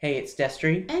Hey, it's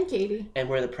Destry, And Katie. and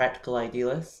we're the Practical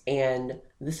Idealists, and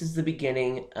this is the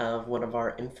beginning of one of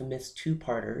our infamous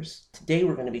two-parters. Today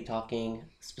we're going to be talking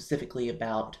specifically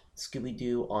about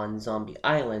Scooby-Doo on Zombie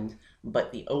Island,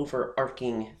 but the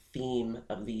overarching theme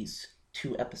of these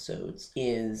two episodes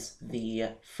is the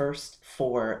first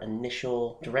four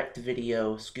initial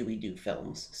direct-to-video Scooby-Doo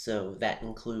films. So that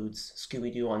includes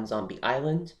Scooby-Doo on Zombie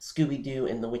Island, Scooby-Doo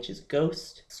and the Witch's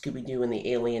Ghost, Scooby-Doo and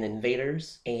the Alien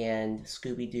Invaders, and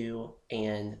Scooby-Doo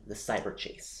and the Cyber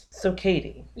Chase. So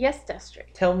Katie, Yes,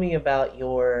 District. tell me about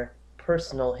your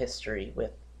personal history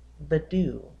with the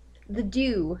Doo. The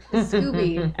Dew, the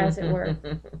Scooby, as it were.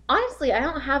 Honestly, I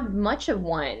don't have much of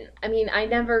one. I mean, I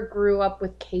never grew up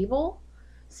with cable,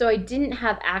 so I didn't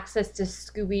have access to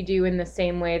Scooby-Doo in the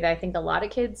same way that I think a lot of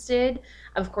kids did.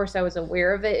 Of course, I was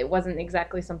aware of it. It wasn't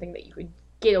exactly something that you could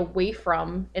get away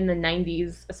from in the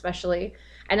 90s, especially.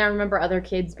 And I remember other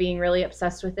kids being really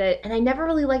obsessed with it. And I never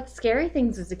really liked scary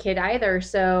things as a kid either.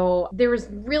 So there was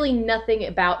really nothing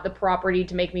about the property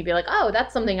to make me be like, oh,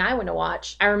 that's something I want to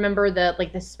watch. I remember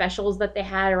the specials that they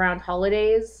had around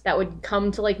holidays that would come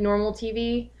to like normal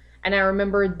TV. And I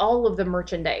remember all of the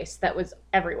merchandise that was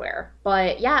everywhere.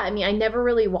 But yeah, I mean, I never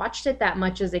really watched it that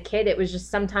much as a kid. It was just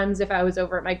sometimes if I was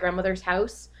over at my grandmother's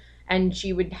house and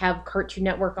she would have Cartoon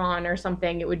Network on or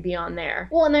something, it would be on there.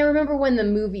 Well, and I remember when the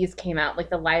movies came out, like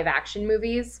the live action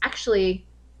movies. Actually,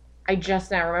 I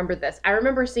just now remembered this. I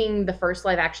remember seeing the first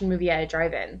live action movie at a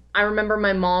drive-in. I remember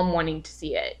my mom wanting to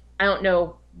see it. I don't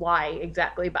know why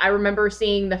exactly, but I remember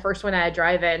seeing the first one at a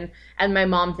drive-in and my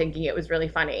mom thinking it was really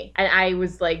funny. And I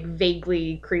was like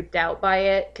vaguely creeped out by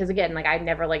it because again, like I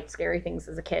never liked scary things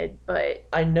as a kid, but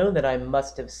I know that I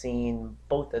must have seen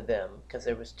both of them because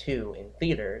there was two in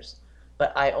theaters,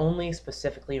 but I only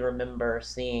specifically remember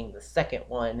seeing the second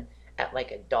one at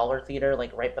like a dollar theater,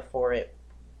 like right before it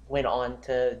went on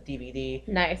to DVD,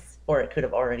 nice. or it could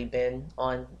have already been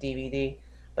on DVD.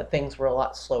 But things were a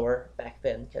lot slower back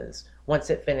then because once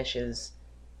it finishes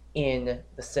in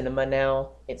the cinema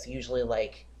now, it's usually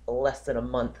like less than a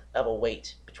month of a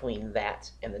wait between that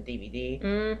and the DVD.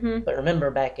 Mm-hmm. But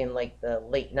remember, back in like the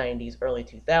late 90s, early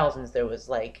 2000s, there was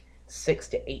like 6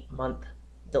 to 8 month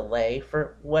delay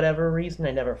for whatever reason.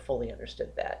 I never fully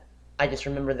understood that. I just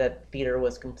remember that theater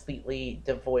was completely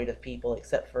devoid of people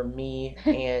except for me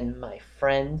and my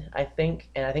friend, I think.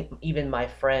 And I think even my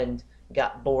friend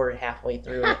got bored halfway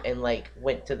through it and like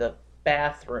went to the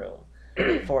bathroom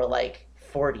for like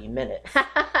 40 minutes.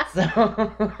 So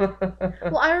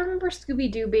Well, I remember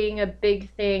Scooby-Doo being a big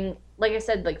thing, like I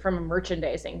said, like from a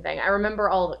merchandising thing. I remember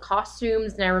all the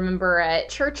costumes, and I remember at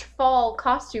church fall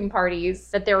costume parties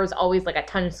that there was always like a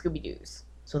ton of Scooby-Doos.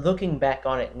 So looking back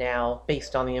on it now,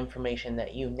 based on the information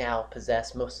that you now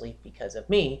possess, mostly because of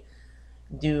me,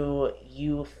 do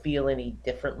you feel any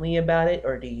differently about it,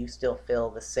 or do you still feel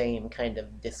the same kind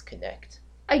of disconnect?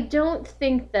 I don't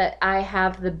think that I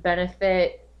have the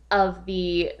benefit of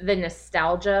the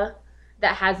nostalgia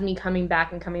that has me coming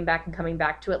back and coming back and coming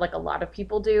back to it like a lot of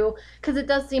people do, because it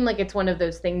does seem like it's one of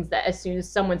those things that as soon as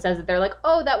someone says it, they're like,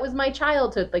 oh, that was my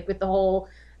childhood, like with the whole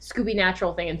Scooby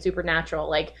Natural thing and Supernatural.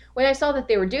 Like when I saw that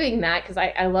they were doing that, because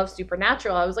I love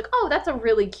Supernatural, I was like, oh, that's a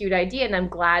really cute idea, and I'm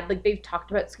glad like they've talked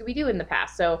about Scooby-Doo in the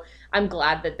past, so I'm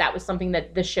glad that that was something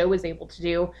that the show was able to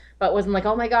do, but wasn't like,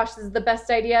 oh my gosh, this is the best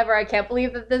idea ever, I can't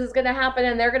believe that this is going to happen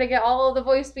and they're going to get all of the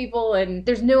voice people, and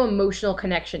there's no emotional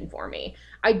connection for me.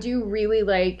 I do really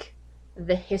like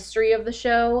the history of the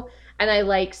show, and I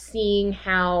like seeing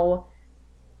how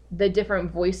the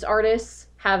different voice artists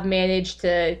have managed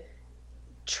to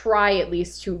try at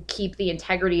least to keep the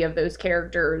integrity of those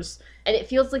characters. And it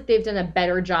feels like they've done a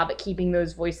better job at keeping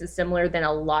those voices similar than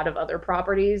a lot of other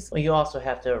properties. Well, you also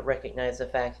have to recognize the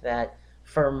fact that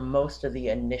for most of the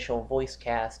initial voice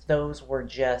cast, those were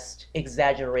just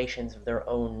exaggerations of their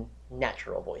own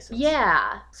natural voices.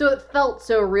 Yeah. So it felt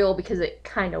so real because it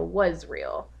kind of was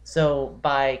real. So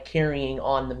by carrying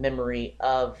on the memory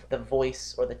of the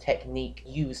voice or the technique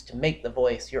used to make the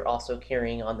voice, you're also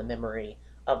carrying on the memory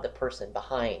of the person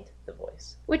behind the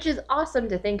voice. Which is awesome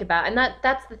to think about. And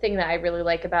that's the thing that I really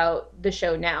like about the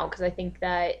show now, because I think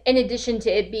that in addition to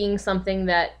it being something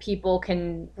that people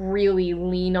can really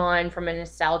lean on from a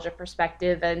nostalgia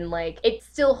perspective, and like it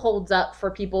still holds up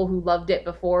for people who loved it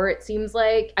before, it seems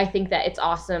like, I think that it's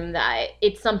awesome that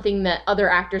it's something that other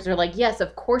actors are like, yes,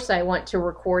 of course I want to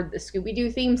record the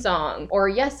Scooby-Doo theme song, or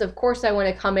yes, of course I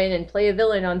want to come in and play a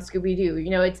villain on Scooby-Doo. You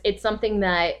know, it's something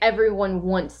that everyone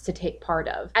wants to take part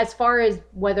of. As far as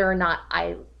whether or not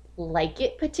I like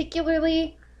it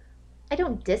particularly, I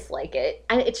don't dislike it.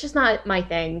 It's just not my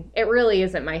thing. It really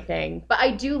isn't my thing. But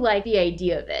I do like the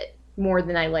idea of it. more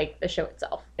than I like the show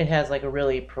itself. It has like a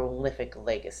really prolific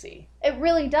legacy. It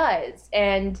really does.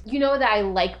 And you know that I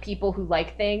like people who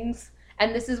like things.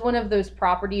 And this is one of those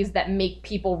properties that make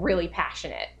people really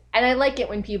passionate. And I like it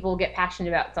when people get passionate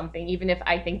about something, even if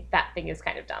I think that thing is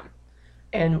kind of dumb.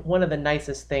 And one of the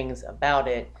nicest things about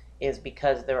it is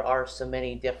because there are so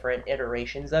many different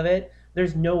iterations of it,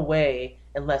 there's no way,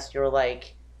 unless you're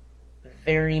like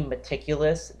very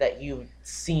meticulous, that you've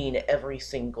seen every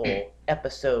single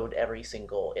episode, every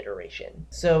single iteration.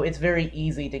 So it's very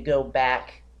easy to go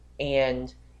back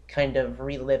and kind of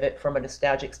relive it from a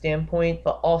nostalgic standpoint,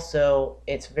 but also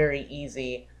it's very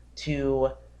easy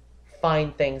to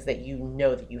find things that you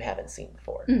know that you haven't seen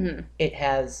before. Mm-hmm. It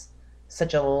has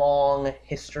such a long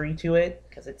history to it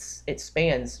because it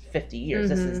spans 50 years.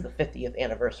 Mm-hmm. This is the 50th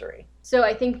anniversary. So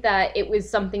I think that it was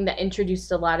something that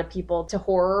introduced a lot of people to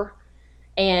horror,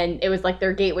 and it was like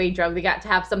their gateway drug. They got to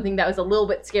have something that was a little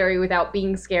bit scary without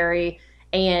being scary,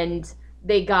 and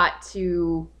they got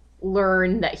to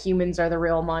learn that humans are the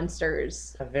real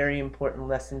monsters. A very important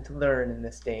lesson to learn in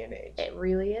this day and age. It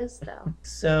really is, though.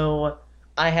 So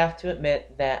I have to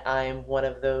admit that I'm one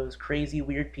of those crazy,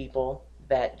 weird people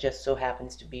that just so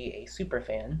happens to be a super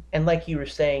fan. And like you were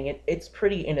saying, it's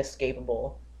pretty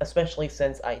inescapable, especially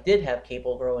since I did have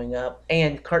cable growing up,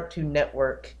 and Cartoon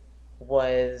Network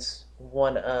was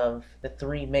one of the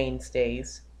three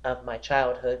mainstays of my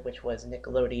childhood, which was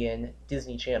Nickelodeon,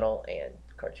 Disney Channel, and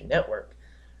Cartoon Network.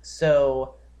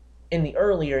 So in the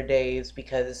earlier days,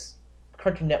 because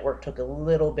Cartoon Network took a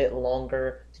little bit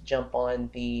longer to jump on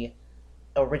the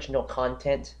original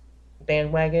content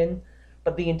bandwagon,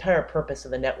 but the entire purpose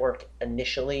of the network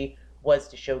initially was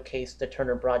to showcase the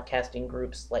Turner Broadcasting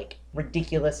Group's like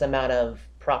ridiculous amount of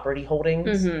property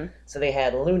holdings. Mm-hmm. So they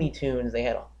had Looney Tunes, they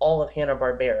had all of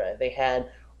Hanna-Barbera, they had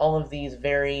all of these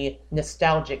very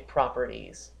nostalgic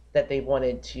properties that they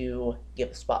wanted to give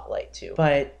a spotlight to.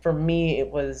 But for me,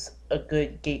 it was a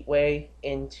good gateway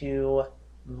into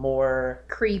more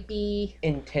creepy,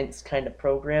 intense kind of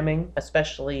programming,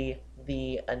 especially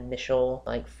the initial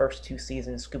like first two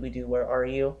seasons, Scooby-Doo, Where Are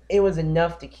You? It was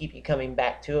enough to keep you coming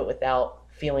back to it without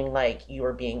feeling like you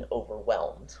were being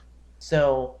overwhelmed.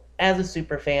 So as a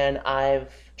super fan,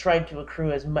 I've tried to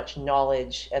accrue as much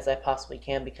knowledge as I possibly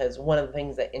can, because one of the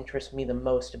things that interests me the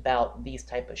most about these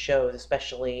type of shows,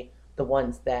 especially the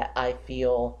ones that I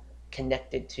feel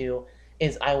connected to,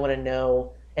 is I want to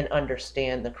know and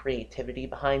understand the creativity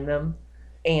behind them.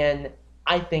 And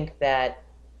I think that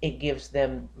it gives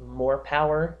them more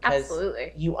power because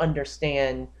you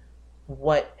understand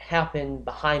what happened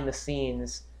behind the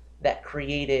scenes that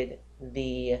created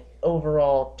the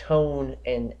overall tone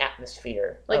and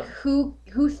atmosphere. Like who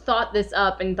thought this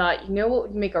up and thought, you know what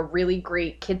would make a really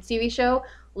great kids TV show?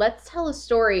 Let's tell a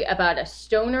story about a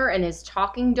stoner and his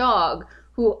talking dog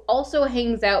who also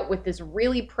hangs out with this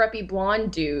really preppy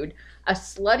blonde dude, a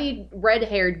slutty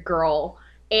red-haired girl,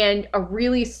 and a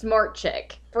really smart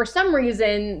chick. For some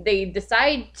reason, they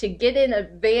decide to get in a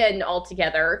van all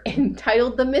together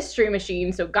entitled The Mystery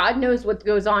Machine, so God knows what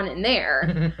goes on in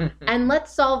there, and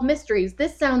let's solve mysteries.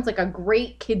 This sounds like a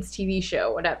great kids' TV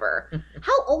show, whatever.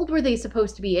 How old were they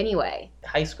supposed to be anyway?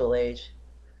 High school age.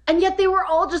 And yet they were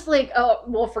all just like, oh,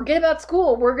 well, forget about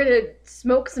school. We're going to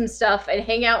smoke some stuff and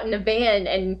hang out in a van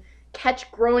and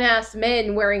catch grown-ass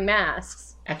men wearing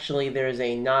masks. Actually, there is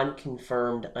a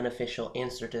non-confirmed, unofficial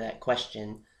answer to that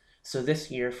question. So this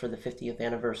year, for the 50th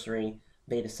anniversary,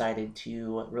 they decided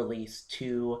to release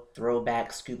 2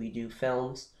 throwback Scooby-Doo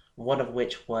films, one of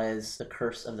which was The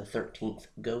Curse of the 13th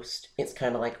Ghost. It's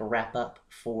kind of like a wrap-up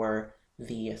for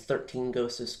the 13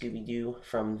 Ghosts of Scooby-Doo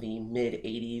from the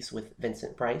mid-'80s with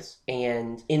Vincent Price.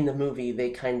 And in the movie, they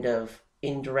kind of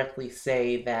indirectly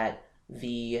say that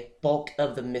the bulk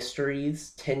of the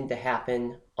mysteries tend to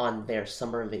happen on their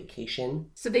summer vacation.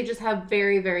 So they just have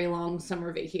very, very long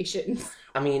summer vacations.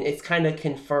 I mean, it's kind of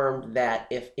confirmed that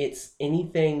if it's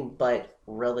anything but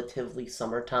relatively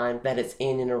summertime, that it's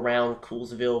in and around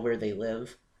Coolsville where they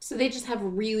live. So they just have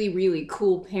really, really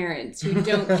cool parents who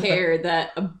don't care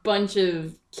that a bunch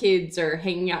of kids are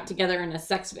hanging out together in a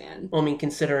sex van. Well, I mean,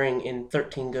 considering in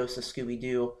 13 Ghosts of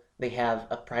Scooby-Doo, they have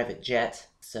a private jet,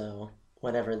 so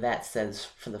whatever that says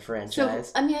for the franchise.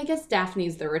 So, I mean, I guess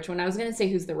Daphne's the rich one. I was going to say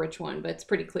who's the rich one, but it's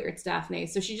pretty clear it's Daphne.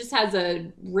 So she just has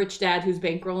a rich dad who's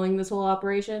bankrolling this whole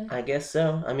operation? I guess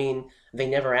so. I mean, they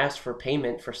never asked for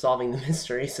payment for solving the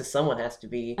mystery, so someone has to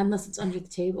be. Unless it's under the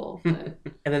table. But...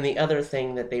 And then the other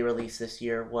thing that they released this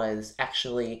year was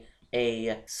actually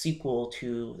a sequel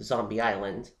to Zombie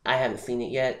Island. I haven't seen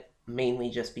it yet. mainly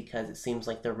just because it seems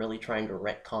like they're really trying to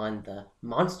retcon the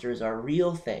monsters are a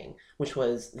real thing, which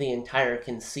was the entire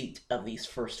conceit of these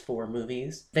first 4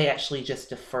 movies. They actually just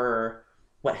defer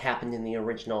what happened in the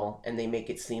original, and they make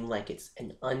it seem like it's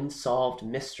an unsolved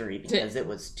mystery because it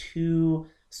was too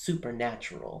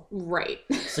supernatural. Right.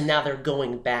 So now they're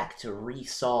going back to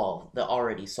resolve the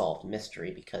already solved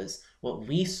mystery because what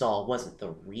we saw wasn't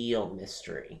the real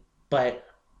mystery. But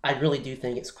I really do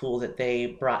think it's cool that they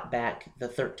brought back the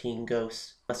 13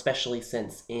 ghosts, especially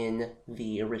since in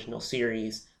the original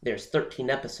series there's 13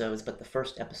 episodes, but the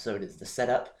first episode is the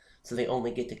setup, so they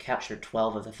only get to capture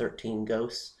 12 of the 13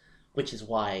 ghosts, which is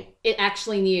why it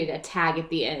actually needed a tag at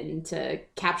the end to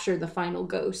capture the final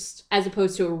ghost, as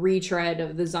opposed to a retread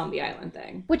of the Zombie Island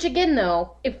thing. Which again,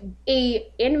 though, if a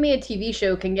animated TV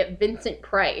show can get Vincent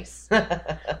Price,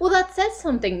 well, that says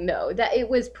something, though, that it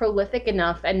was prolific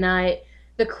enough and that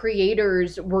the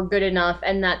creators were good enough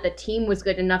and that the team was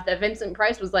good enough that Vincent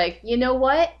Price was like, you know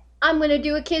what? I'm going to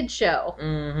do a kid's show.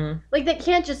 Mm-hmm. Like, that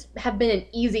can't just have been an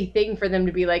easy thing for them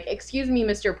to be like, excuse me,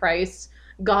 Mr. Price,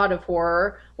 God of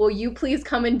Horror, will you please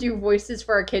come and do voices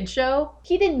for a kid's show?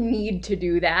 He didn't need to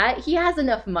do that. He has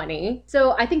enough money.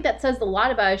 So I think that says a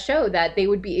lot about a show that they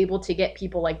would be able to get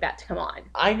people like that to come on.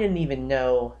 I didn't even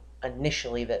know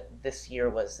initially that this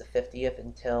year was the 50th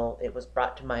until it was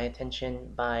brought to my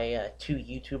attention by 2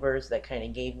 YouTubers that kind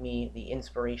of gave me the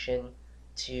inspiration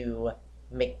to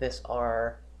make this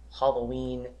our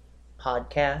Halloween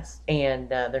podcast. And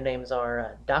their names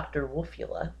are Dr.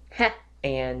 Wolfula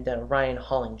and Ryan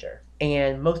Hollinger.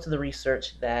 And most of the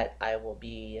research that I will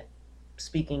be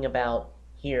speaking about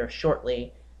here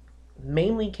shortly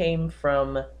mainly came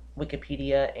from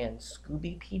Wikipedia and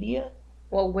Scoobypedia.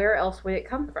 Well, where else would it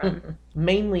come from?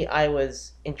 Mainly, I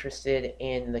was interested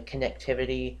in the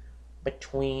connectivity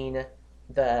between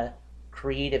the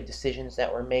creative decisions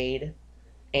that were made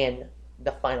and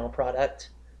the final product.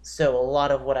 So a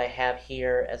lot of what I have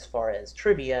here as far as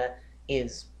trivia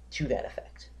is to that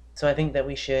effect. So I think that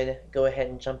we should go ahead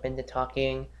and jump into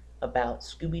talking about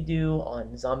Scooby-Doo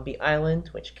on Zombie Island,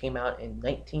 which came out in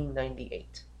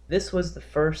 1998. This was the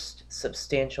first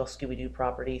substantial Scooby-Doo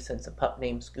property since a pup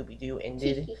named Scooby-Doo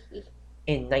ended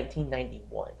in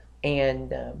 1991.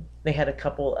 And they had a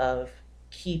couple of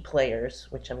key players,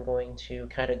 which I'm going to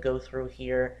kind of go through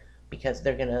here because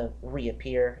they're going to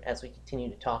reappear as we continue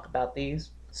to talk about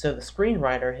these. So the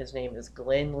screenwriter, his name is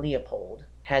Glenn Leopold,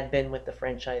 had been with the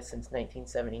franchise since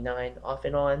 1979, off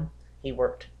and on. He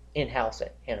worked in-house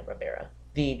at Hanna-Barbera.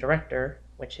 The director,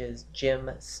 which is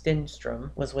Jim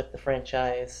Stenstrom, was with the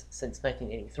franchise since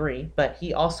 1983, but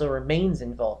he also remains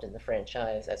involved in the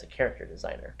franchise as a character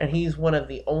designer. And he's one of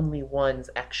the only ones,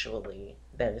 actually,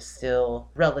 that is still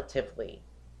relatively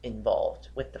involved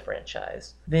with the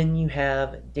franchise. Then you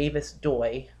have Davis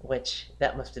Doy, which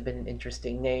that must have been an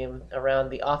interesting name around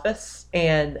the office.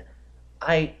 And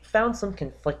I found some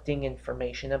conflicting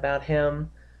information about him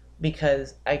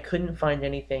because I couldn't find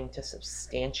anything to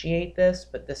substantiate this,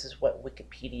 but this is what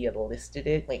Wikipedia listed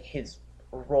it. Like, his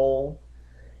role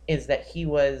is that he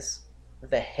was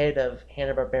the head of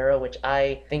Hanna-Barbera, which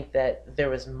I think that there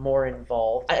was more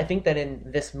involved. I think that in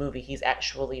this movie, he's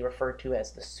actually referred to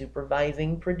as the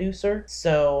supervising producer.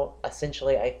 So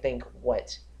essentially, I think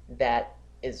what that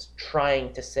is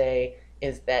trying to say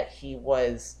is that he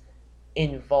was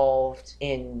involved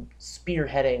in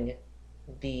spearheading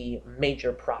the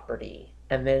major property.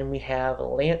 And then we have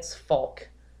Lance Falk,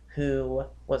 who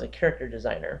was a character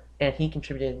designer, and he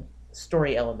contributed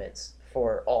story elements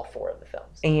for all 4 of the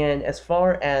films. And as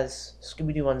far as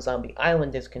Scooby-Doo on Zombie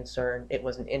Island is concerned, it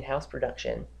was an in-house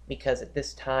production because at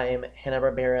this time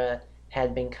Hanna-Barbera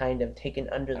had been kind of taken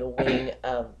under the wing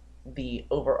of the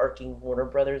overarching Warner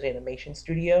Brothers animation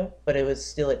studio, but it was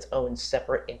still its own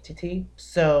separate entity.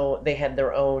 So they had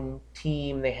their own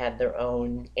team, they had their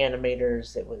own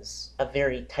animators. It was a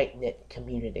very tight-knit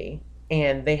community.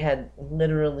 And they had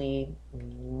literally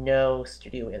no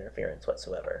studio interference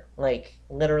whatsoever. Like,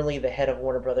 literally the head of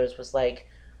Warner Brothers was like,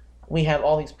 we have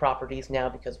all these properties now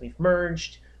because we've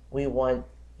merged. We want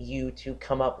you to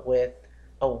come up with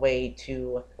a way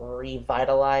to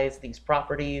revitalize these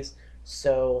properties.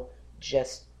 So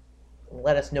just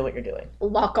let us know what you're doing.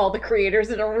 Lock all the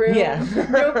creators in a room. Yeah.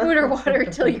 No food or water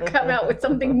until you come out with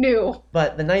something new.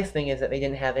 But the nice thing is that they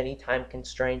didn't have any time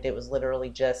constraint. It was literally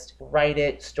just write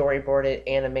it, storyboard it,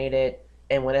 animate it,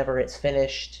 and whenever it's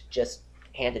finished, just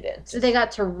hand it in. So they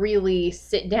got to really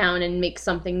sit down and make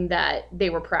something that they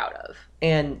were proud of.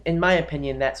 And in my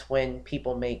opinion, that's when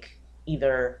people make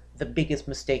either the biggest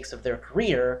mistakes of their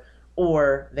career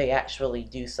or they actually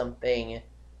do something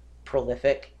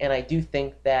prolific. And I do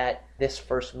think that this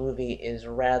first movie is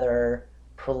rather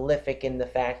prolific in the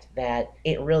fact that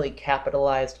it really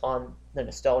capitalized on the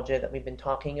nostalgia that we've been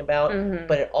talking about,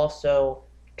 but it also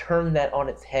turned that on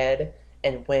its head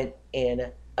and went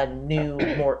in a new,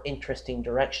 more interesting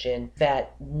direction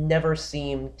that never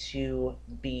seemed to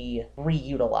be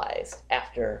reutilized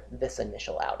after this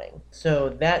initial outing. So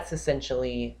that's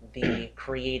essentially the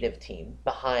creative team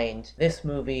behind this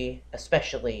movie,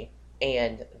 especially,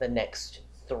 and the next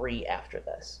 3 after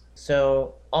this.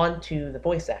 So on to the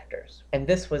voice actors. And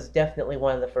this was definitely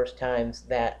one of the first times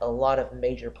that a lot of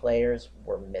major players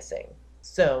were missing.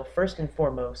 So first and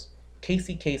foremost,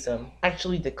 Casey Kasem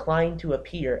actually declined to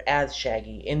appear as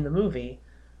Shaggy in the movie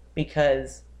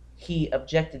because he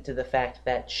objected to the fact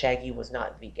that Shaggy was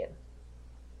not vegan.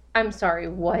 I'm sorry,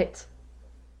 what?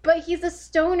 But he's a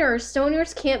stoner.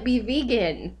 Stoners can't be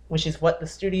vegan. Which is what the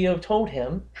studio told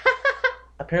him.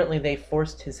 Apparently they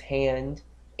forced his hand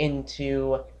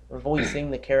into voicing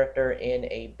the character in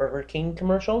a Burger King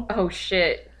commercial. Oh,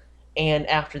 shit. And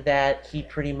after that, he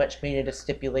pretty much made it a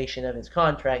stipulation of his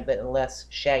contract that unless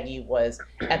Shaggy was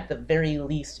at the very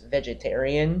least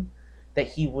vegetarian, that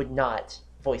he would not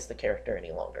voice the character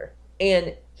any longer.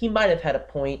 And he might have had a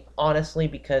point, honestly,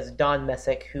 because Don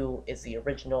Messick, who is the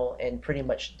original and pretty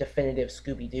much definitive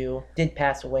Scooby-Doo, did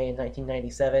pass away in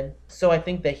 1997. So I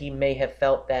think that he may have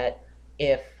felt that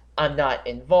if I'm not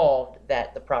involved,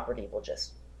 that the property will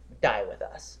just die with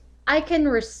us. I can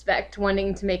respect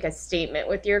wanting to make a statement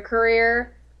with your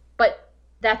career, but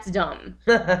that's dumb.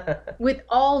 With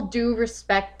all due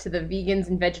respect to the vegans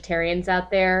and vegetarians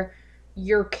out there,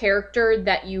 your character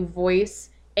that you voice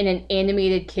in an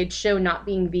animated kids show not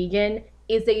being vegan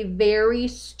is a very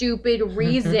stupid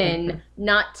reason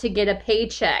not to get a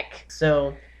paycheck.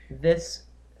 So this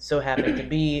so happened to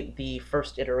be the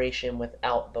first iteration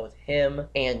without both him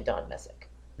and Don Messick.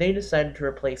 They decided to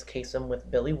replace Kasem with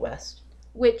Billy West.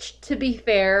 Which, to be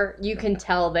fair, you can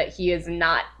tell that he is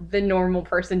not the normal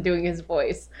person doing his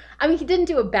voice. I mean, he didn't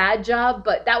do a bad job,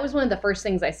 but that was one of the first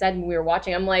things I said when we were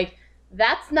watching. I'm like,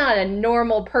 that's not a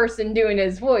normal person doing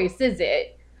his voice, is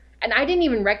it? And I didn't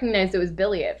even recognize it was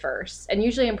Billy at first. And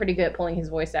usually I'm pretty good at pulling his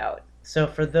voice out. So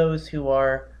for those who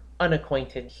are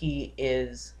unacquainted, he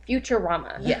is...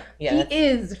 Futurama. Yeah. He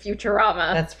is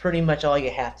Futurama. That's pretty much all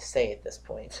you have to say at this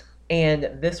point.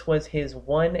 And this was his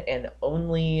one and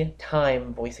only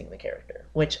time voicing the character,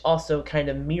 which also kind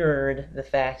of mirrored the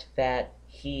fact that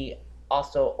he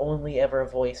also only ever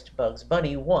voiced Bugs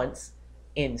Bunny once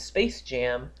in Space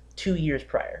Jam 2 years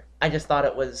prior. I just thought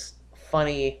it was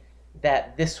funny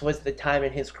that this was the time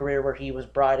in his career where he was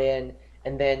brought in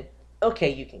and then, okay,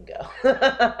 you can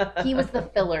go. He was the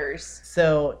fillers.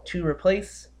 So to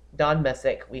replace Don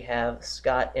Messick, we have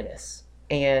Scott Innes.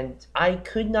 And I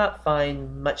could not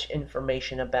find much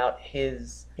information about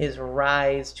his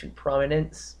rise to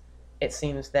prominence. It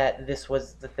seems that this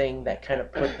was the thing that kind of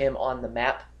put him on the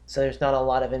map. So there's not a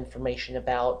lot of information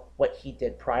about what he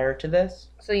did prior to this.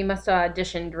 So you must have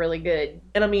auditioned really good.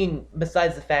 And I mean,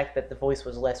 besides the fact that the voice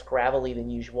was less gravelly than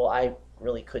usual, I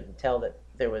really couldn't tell that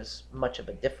there was much of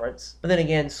a difference. But then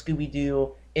again,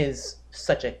 Scooby-Doo is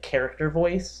such a character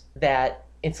voice that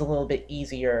it's a little bit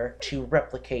easier to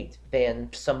replicate than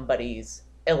somebody's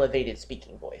elevated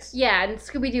speaking voice. Yeah, and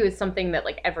Scooby-Doo is something that,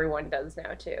 like, everyone does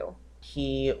now, too.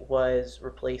 He was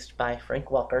replaced by Frank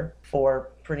Welker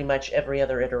for pretty much every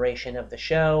other iteration of the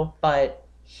show, but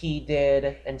he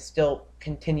did and still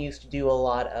continues to do a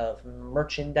lot of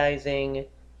merchandising.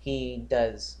 He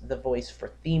does the voice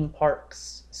for theme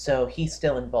parks, so he's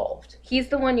still involved. He's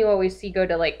the one you always see go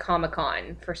to, like,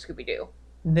 Comic-Con for Scooby-Doo.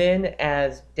 Then,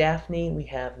 as Daphne, we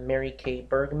have Mary Kay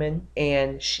Bergman,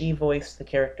 and she voiced the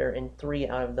character in 3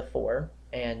 out of the 4,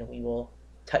 and we will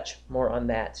touch more on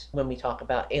that when we talk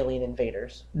about Alien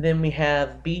Invaders. Then we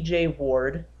have B.J.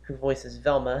 Ward, who voices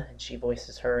Velma, and she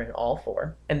voices her in all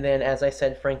 4. And then, as I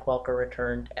said, Frank Welker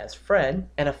returned as Fred.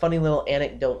 And a funny little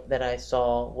anecdote that I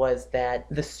saw was that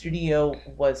the studio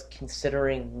was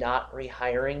considering not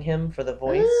rehiring him for the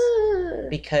voice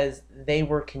because they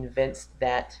were convinced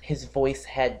that his voice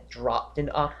had dropped an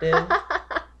octave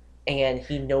and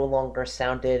he no longer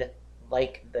sounded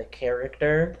like the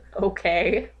character.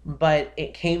 Okay. But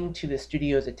it came to the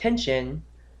studio's attention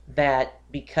that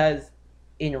because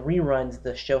in reruns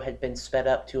the show had been sped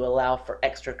up to allow for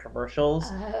extra commercials,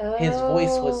 his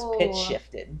voice was pitch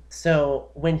shifted. So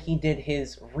when he did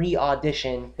his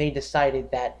re-audition, they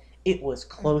decided that it was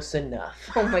close enough.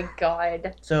 Oh my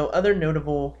god. So other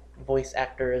notable voice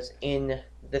actors in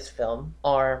this film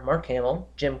are Mark Hamill,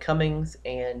 Jim Cummings,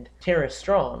 and Tara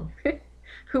Strong.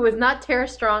 Who was not Tara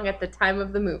Strong at the time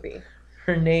of the movie.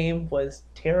 Her name was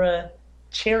Tara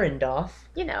Cherendoff.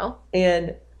 You know.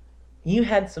 And You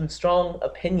had some strong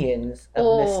opinions of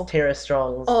Oh. Miss Tara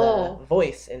Strong's Oh.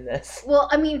 voice in this. Well,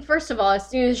 I mean, first of all, as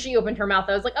soon as she opened her mouth,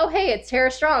 I was like, oh, hey, it's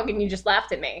Tara Strong, and you just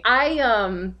laughed at me.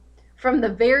 From the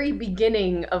very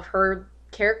beginning of her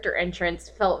character entrance,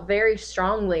 felt very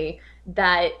strongly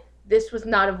that this was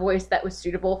not a voice that was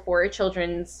suitable for a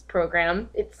children's program.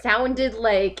 It sounded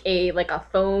like a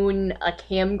phone, a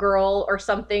cam girl or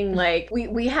something. Like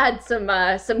we had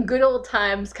some good old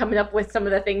times coming up with some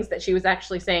of the things that she was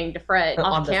actually saying to Fred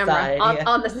off camera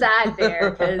on the side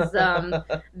there, because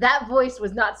that voice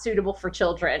was not suitable for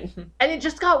children, and it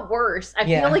just got worse. I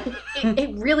feel like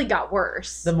it really got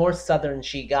worse. The more southern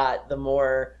she got, the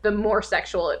more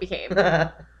sexual it became.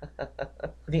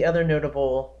 The other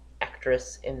notable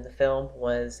actress in the film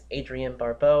was Adrienne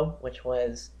Barbeau, which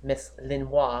was Miss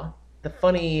Linois. The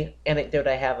funny anecdote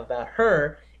I have about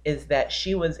her is that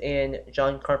she was in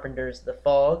John Carpenter's The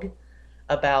Fog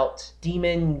about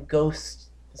demon, ghost,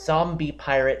 zombie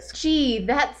pirates. Gee,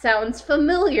 that sounds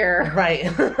familiar. Right.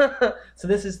 So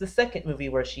this is the second movie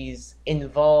where she's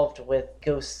involved with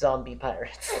ghost zombie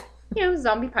pirates.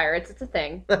 Zombie pirates, it's a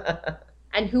thing.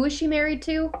 And who was she married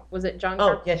to? Was it John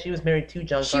Carpenter? Oh, yeah, she was married to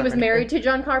John Carpenter. She was married to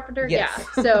John Carpenter? Yes.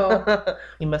 Yeah, so...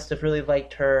 He must have really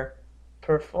liked her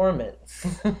performance.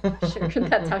 Sure,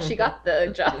 that's how she got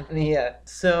the job. Yeah.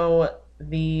 So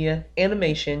the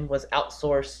animation was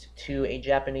outsourced to a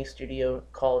Japanese studio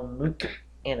called Mook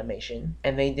Animation,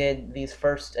 and they did these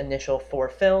first initial 4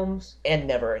 films and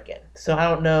never again. So I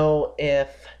don't know if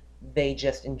they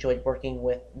just enjoyed working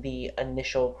with the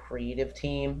initial creative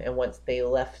team, and once they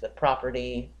left the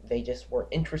property, they just weren't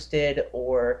interested,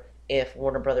 or if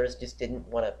Warner Brothers just didn't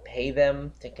want to pay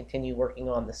them to continue working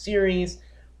on the series.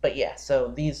 But yeah,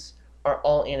 so these are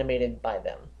all animated by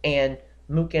them. And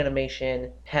Mook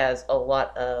Animation has a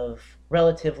lot of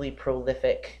relatively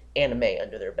prolific anime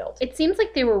under their belt. It seems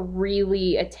like they were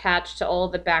really attached to all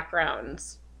the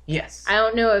backgrounds. Yes. I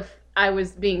don't know if I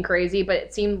was being crazy, but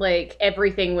it seemed like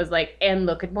everything was like, and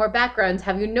look at more backgrounds.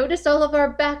 Have you noticed all of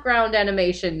our background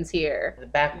animations here? The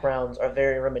backgrounds are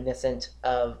very reminiscent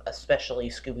of especially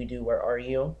Scooby-Doo, Where Are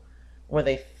You? Where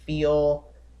they feel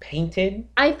painted.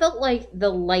 I felt like the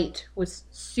light was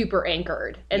super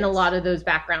anchored in Yes. a lot of those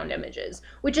background images,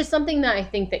 which is something that I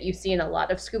think that you see in a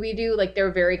lot of Scooby-Doo. Like,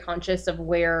 they're very conscious of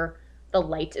where the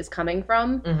light is coming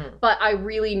from. Mm-hmm. But I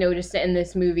really noticed it in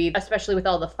this movie, especially with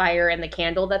all the fire and the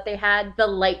candle that they had. The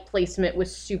light placement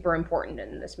was super important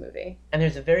in this movie. And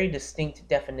there's a very distinct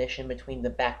definition between the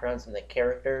backgrounds and the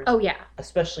characters. Oh, yeah.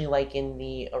 Especially like in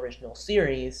the original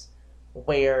series,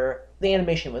 where the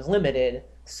animation was limited,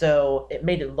 so it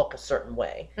made it look a certain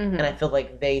way. Mm-hmm. And I feel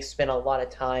like they spent a lot of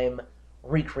time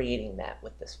recreating that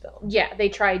with this film. Yeah, they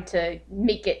tried to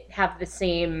make it have the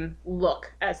same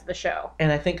look as the show.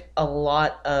 And I think a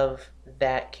lot of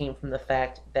that came from the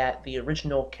fact that the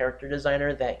original character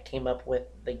designer that came up with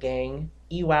the gang,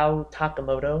 Iwao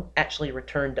Takamoto, actually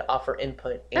returned to offer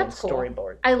input and That's cool.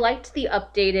 storyboard. I liked the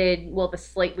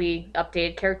slightly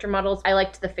updated character models. I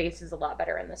liked the faces a lot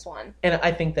better in this one. And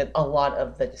I think that a lot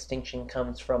of the distinction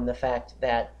comes from the fact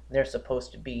that they're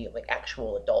supposed to be like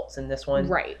actual adults in this one.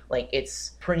 Right. Like,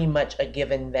 it's pretty much a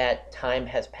given that time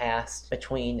has passed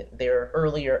between their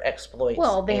earlier exploits.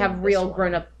 Well, they and have this real one.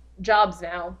 grown-up jobs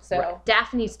now. So Right.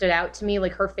 Daphne stood out to me.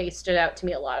 Like, her face stood out to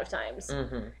me a lot of times.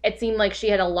 Mm-hmm. It seemed like she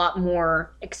had a lot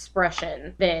more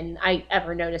expression than I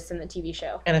ever noticed in the TV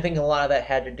show. And I think a lot of that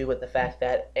had to do with the fact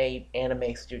that a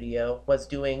anime studio was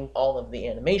doing all of the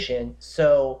animation,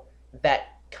 so that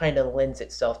kind of lends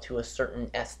itself to a certain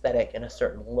aesthetic and a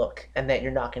certain look, and that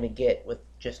you're not going to get with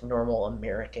just normal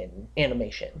American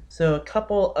animation. So a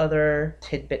couple other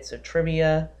tidbits of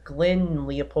trivia. Glenn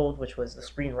Leopold, which was the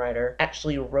screenwriter,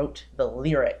 actually wrote the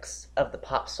lyrics of the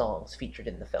pop songs featured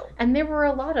in the film. And there were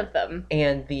a lot of them.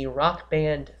 And the rock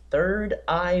band Third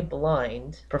Eye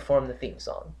Blind performed the theme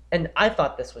song. And I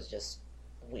thought this was just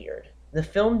weird. The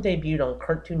film debuted on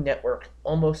Cartoon Network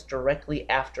almost directly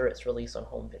after its release on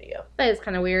home video. That is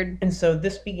kind of weird. And so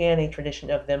this began a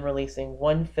tradition of them releasing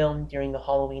one film during the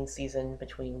Halloween season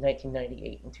between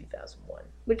 1998 and 2001.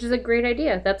 Which is a great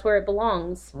idea. That's where it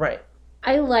belongs. Right.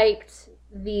 I liked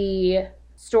the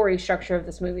story structure of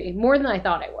this movie more than I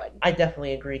thought I would. I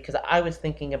definitely agree, because I was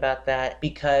thinking about that,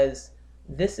 because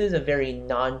this is a very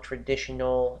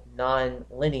non-traditional,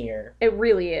 non-linear It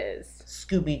really is.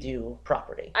 Scooby-Doo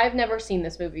property. I've never seen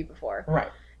this movie before. Right.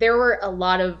 There were a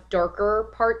lot of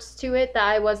darker parts to it that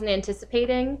I wasn't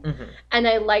anticipating. Mm-hmm. And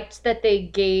I liked that they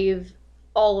gave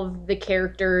all of the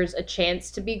characters a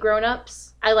chance to be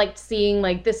grown-ups. I liked seeing,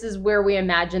 like, this is where we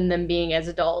imagine them being as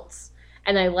adults.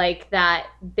 And I like that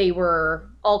they were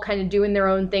all kind of doing their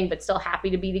own thing, but still happy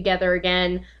to be together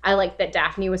again. I like that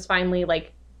Daphne was finally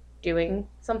like doing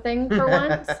something for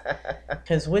once.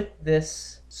 Because with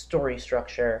this story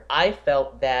structure, I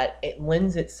felt that it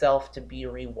lends itself to be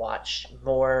rewatched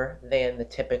more than the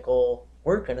typical,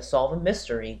 we're going to solve a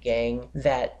mystery gang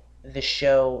that the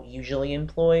show usually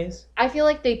employs. I feel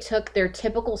like they took their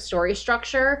typical story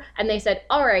structure and they said,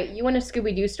 all right, you want a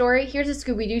Scooby-Doo story? Here's a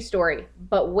Scooby-Doo story.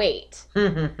 But wait.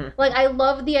 Like, I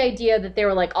love the idea that they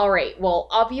were like, all right, well,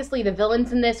 obviously the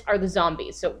villains in this are the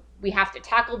zombies, so we have to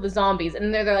tackle the zombies.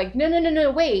 And they're like,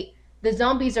 no, wait. The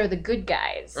zombies are the good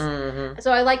guys.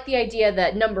 So I like the idea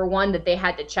that, number one, that they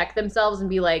had to check themselves and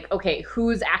be like, okay,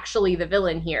 who's actually the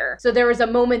villain here? So there was a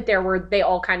moment there where they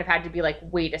all kind of had to be like,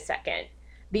 wait a second.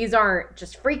 These aren't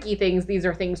just freaky things. These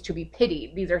are things to be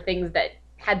pitied. These are things that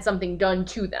had something done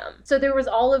to them. So there was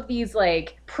all of these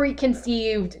like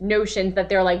preconceived notions that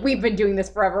they're like, we've been doing this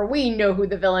forever. We know who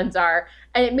the villains are.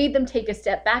 And it made them take a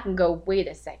step back and go, wait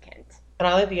a second. And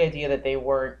I like the idea that they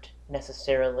weren't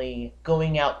necessarily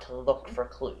going out to look for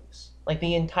clues. Like,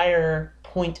 the entire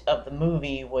point of the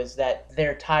movie was that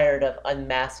they're tired of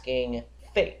unmasking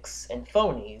fakes and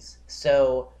phonies.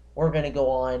 So we're going to go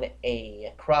on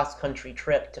a cross-country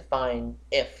trip to find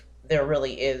if there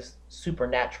really is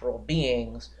supernatural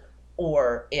beings,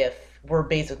 or if we're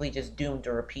basically just doomed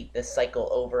to repeat this cycle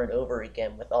over and over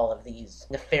again with all of these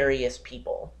nefarious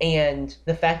people. And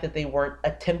the fact that they weren't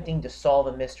attempting to solve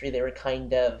a mystery, they were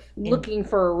kind of looking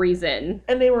for a reason.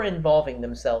 And they were involving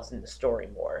themselves in the story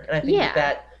more. And I think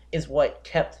that is what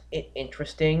kept it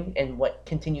interesting and what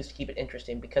continues to keep it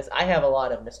interesting, because I have a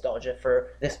lot of nostalgia for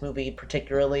this movie,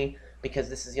 particularly because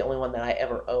this is the only one that I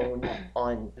ever owned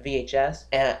on VHS,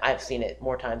 and I've seen it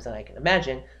more times than I can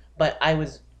imagine, but I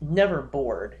was never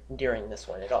bored during this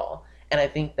one at all. And I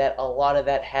think that a lot of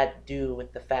that had to do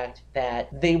with the fact that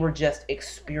they were just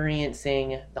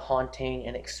experiencing the haunting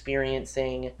and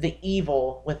experiencing the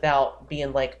evil without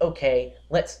being like, okay,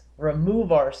 let's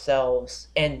remove ourselves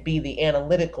and be the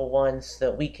analytical ones so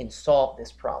that we can solve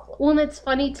this problem. Well, and it's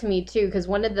funny to me, too, because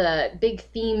one of the big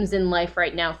themes in life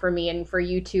right now for me, and for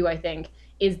you too, I think,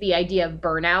 is the idea of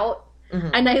burnout.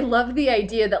 And I love the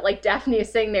idea that, like, Daphne is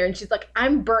sitting there and she's like,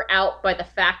 I'm burnt out by the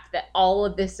fact that all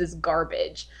of this is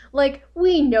garbage. Like,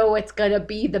 we know it's gonna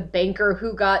be the banker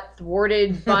who got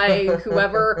thwarted by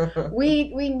whoever.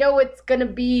 We know it's gonna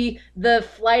be the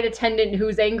flight attendant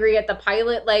who's angry at the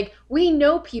pilot. Like, we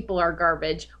know people are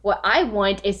garbage. What I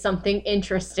want is something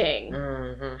interesting.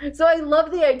 So I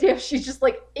love the idea of she's just,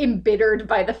 like, embittered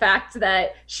by the fact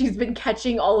that she's been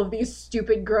catching all of these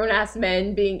stupid grown-ass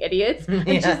men being idiots.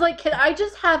 And she's like, can I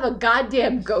just have a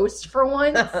goddamn ghost for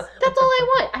once? That's all I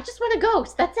want. I just want a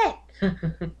ghost. That's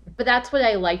it. But that's what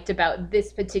I liked about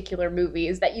this particular movie,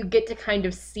 is that you get to kind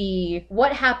of see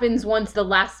what happens once the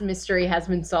last mystery has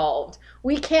been solved.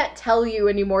 We can't tell you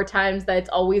any more times that it's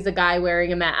always a guy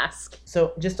wearing a mask.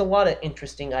 So just a lot of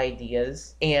interesting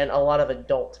ideas and a lot of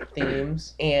adult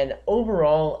themes. And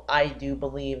overall, I do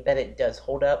believe that it does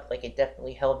hold up. Like, it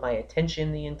definitely held my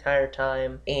attention the entire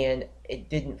time. And it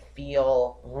didn't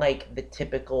feel like the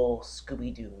typical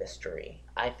Scooby-Doo mystery.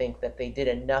 I think that they did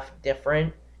enough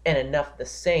different and enough the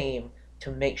same to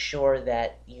make sure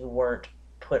that you weren't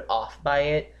put off by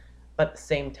it, but at the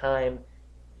same time,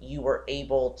 you were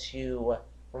able to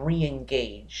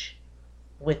re-engage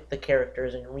with the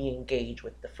characters and re-engage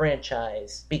with the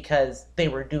franchise because they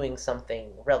were doing something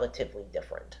relatively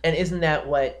different. And isn't that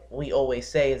what we always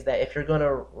say, is that if you're going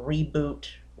to reboot,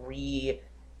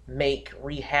 remake,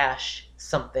 rehash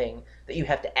something, that you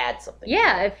have to add something.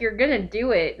 Yeah, if you're going to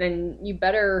do it, then you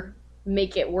better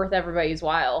make it worth everybody's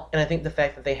while. And I think the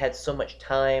fact that they had so much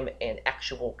time and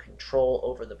actual control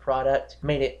over the product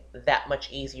made it that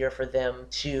much easier for them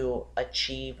to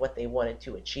achieve what they wanted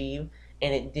to achieve,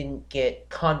 and it didn't get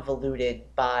convoluted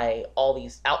by all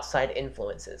these outside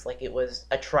influences. Like, it was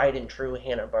a tried and true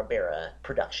Hanna-Barbera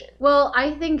production. Well,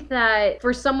 I think that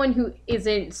for someone who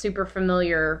isn't super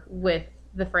familiar with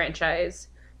the franchise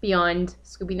beyond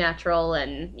Scooby Natural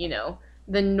and, you know,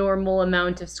 the normal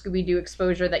amount of Scooby-Doo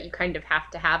exposure that you kind of have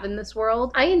to have in this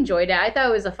world, I enjoyed it. I thought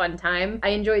it was a fun time. I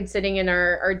enjoyed sitting in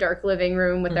our dark living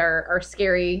room with our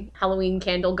scary Halloween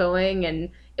candle going, and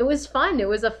it was fun. It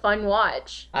was a fun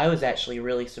watch. I was actually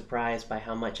really surprised by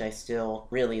how much I still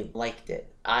really liked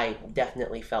it. I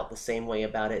definitely felt the same way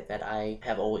about it that I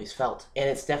have always felt. And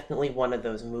it's definitely one of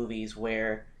those movies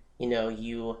where, you know,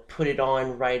 you put it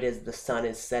on right as the sun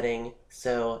is setting,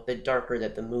 so the darker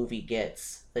that the movie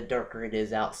gets, the darker it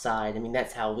is outside. I mean,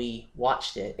 that's how we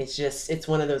watched it. It's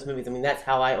one of those movies. I mean, that's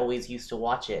how I always used to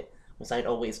watch it, was I'd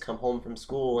always come home from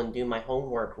school and do my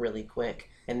homework really quick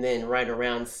and then right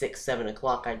around 6, 7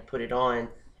 o'clock I'd put it on,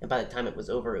 and by the time it was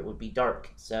over it would be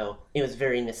dark. So it was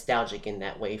very nostalgic in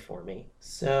that way for me.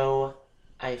 So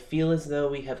I feel as though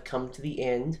we have come to the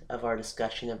end of our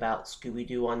discussion about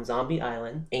Scooby-Doo on Zombie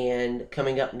Island, and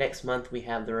coming up next month we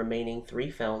have the remaining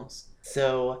 3 films.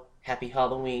 So happy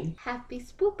Halloween. Happy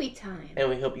spoopy time. And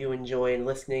we hope you enjoyed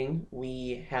listening.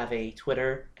 We have a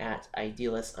Twitter at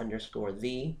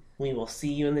idealist_the. We will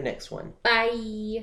see you in the next one. Bye.